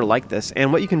game that are like this,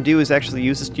 and what you can do is actually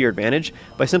use this to your advantage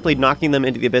by simply knocking them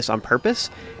into the abyss on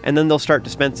purpose, and then they'll start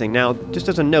dispensing. Now, just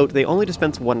as a note, they only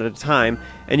dispense one at a time,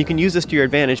 and you can use this to your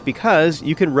advantage because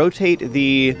you can rotate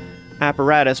the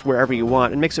apparatus wherever you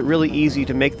want. It makes it really easy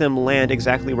to make them land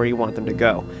exactly where you want them to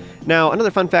go. Now, another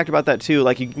fun fact about that too,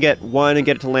 like you can get one and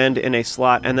get it to land in a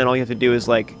slot, and then all you have to do is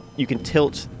like you can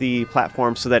tilt the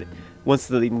platform so that once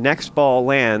the next ball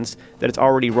lands, that it's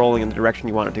already rolling in the direction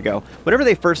you want it to go. Whenever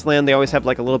they first land, they always have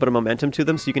like a little bit of momentum to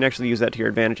them, so you can actually use that to your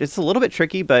advantage. It's a little bit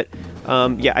tricky, but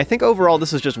yeah, I think overall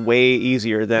this is just way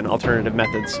easier than alternative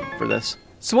methods for this.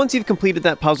 So once you've completed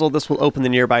that puzzle, this will open the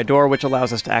nearby door, which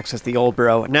allows us to access the old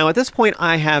burrow. Now at this point,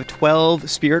 I have 12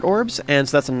 spirit orbs, and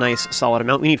so that's a nice solid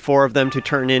amount. We need 4 of them to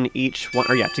turn in each one,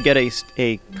 or yeah, to get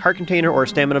a heart container or a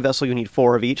stamina vessel, you need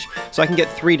 4 of each. So I can get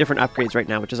 3 different upgrades right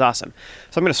now, which is awesome.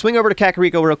 So I'm going to swing over to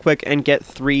Kakariko real quick and get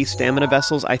 3 stamina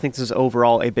vessels. I think this is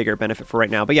overall a bigger benefit for right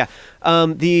now. But yeah,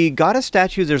 the goddess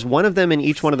statues, there's one of them in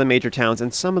each one of the major towns,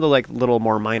 and some of the like little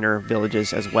more minor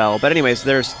villages as well. But anyways,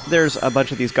 there's a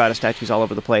bunch of these goddess statues all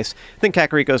over the place. I think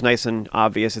Kakariko's nice and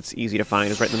obvious. It's easy to find.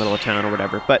 It's right in the middle of town or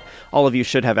whatever. But all of you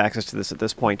should have access to this at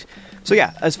this point. So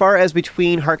yeah, as far as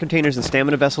between heart containers and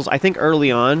stamina vessels, I think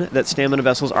early on that stamina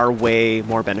vessels are way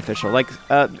more beneficial. Like,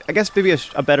 I guess maybe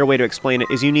a better way to explain it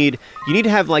is you need to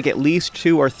have like at least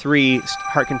 2 or 3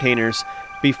 heart containers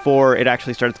before it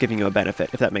actually starts giving you a benefit,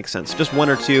 if that makes sense. Just 1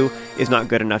 or 2 is not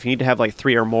good enough. You need to have like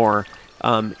 3 or more.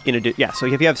 So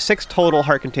if you have 6 total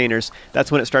heart containers,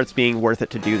 that's when it starts being worth it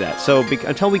to do that. So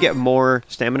until we get more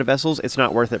stamina vessels, it's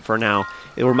not worth it for now.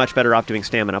 We're much better off doing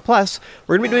stamina. Plus,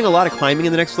 we're going to be doing a lot of climbing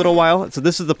in the next little while, so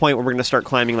this is the point where we're going to start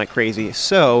climbing like crazy.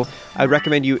 So I'd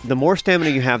recommend the more stamina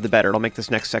you have, the better. It'll make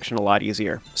this next section a lot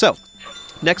easier. So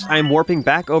next, I'm warping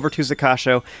back over to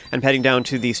Kasho and heading down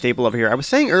to the stable over here. I was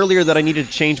saying earlier that I needed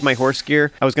to change my horse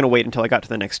gear. I was going to wait until I got to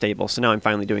the next stable, so now I'm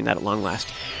finally doing that at long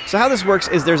last. So how this works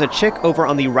is there's a chick over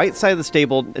on the right side of the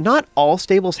stable. Not all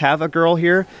stables have a girl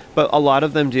here, but a lot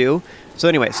of them do. So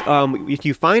anyways, if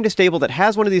you find a stable that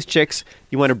has one of these chicks,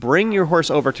 you want to bring your horse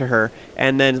over to her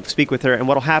and then speak with her, and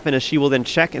what will happen is she will then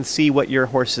check and see what your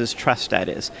horse's trust stat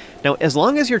is. Now, as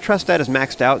long as your trust stat is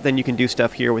maxed out, then you can do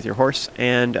stuff here with your horse,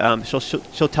 and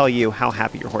she'll tell you how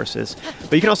happy your horse is.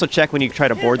 But you can also check when you try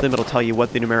to board them, it'll tell you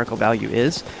what the numerical value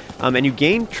is. And you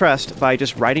gain trust by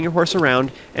just riding your horse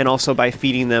around and also by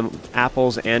feeding them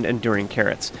apples and enduring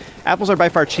carrots. Apples are by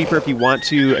far cheaper if you want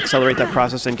to accelerate that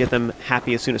process and get them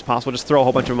happy as soon as possible. Just throw a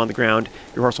whole bunch of them on the ground.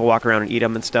 Your horse will walk around and eat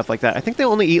them and stuff like that. I think they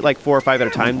only eat like 4 or 5 at a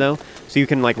time though, so you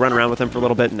can like run around with them for a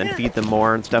little bit and then feed them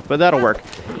more and stuff, but that'll work.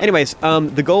 Anyways,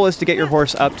 the goal is to get your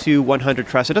horse up to 100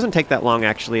 trust. It doesn't take that long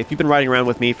actually. If you've been riding around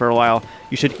with me for a while,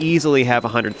 you should easily have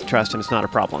 100 trust and it's not a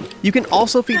problem. You can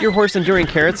also feed your horse enduring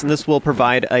carrots, and this will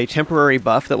provide a temporary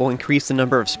buff that will increase the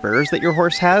number of spurs that your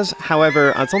horse has.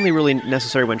 However, it's only really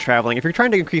necessary when traveling. If you're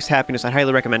trying to increase happiness, I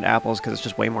highly recommend apples because it's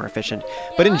just way more efficient.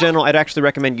 But in general, I'd actually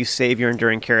recommend you save your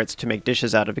enduring carrots to make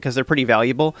dishes out of because they're pretty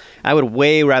valuable. I would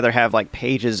way rather have like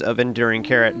pages of enduring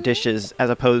carrot dishes as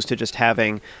opposed to just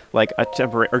having like a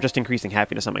temporary or just increasing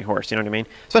happiness on my horse. You know what I mean?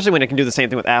 Especially when I can do the same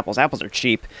thing with apples. Apples are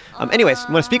cheap. Anyways,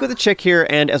 I'm going to speak with the chick here,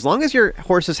 and as long as your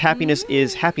horse's happiness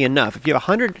is happy enough, if you have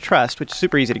 100 trust, which is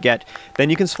super easy to get, then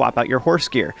you can swap out your horse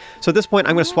gear. So at this point,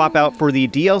 I'm going to swap out for the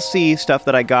DLC stuff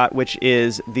that I got, which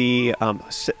is the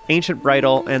Ancient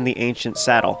Bridle and the Ancient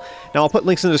Saddle. Now, I'll put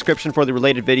links in the description for the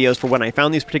related videos for when I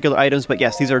found these particular items, but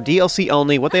yes, these are DLC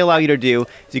only. What they allow you to do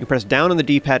is you can press down on the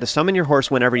D-pad to summon your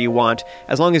horse whenever you want,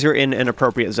 as long as you're in an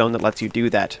appropriate zone that lets you do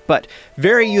that. But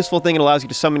very useful thing, it allows you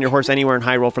to summon your horse anywhere in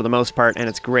Hyrule for the most part, and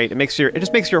it's great. It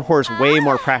just makes your horse way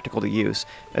more practical to use.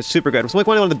 It's super good. It's like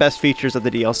one of the best features of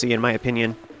the DLC, in my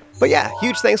opinion. But yeah,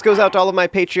 huge thanks goes out to all of my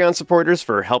Patreon supporters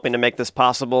for helping to make this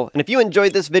possible. And if you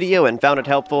enjoyed this video and found it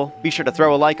helpful, be sure to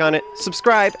throw a like on it,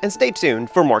 subscribe, and stay tuned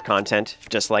for more content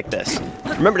just like this.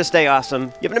 Remember to stay awesome,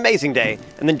 you have an amazing day,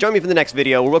 and then join me for the next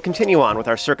video where we'll continue on with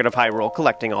our Circuit of Hyrule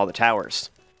collecting all the towers.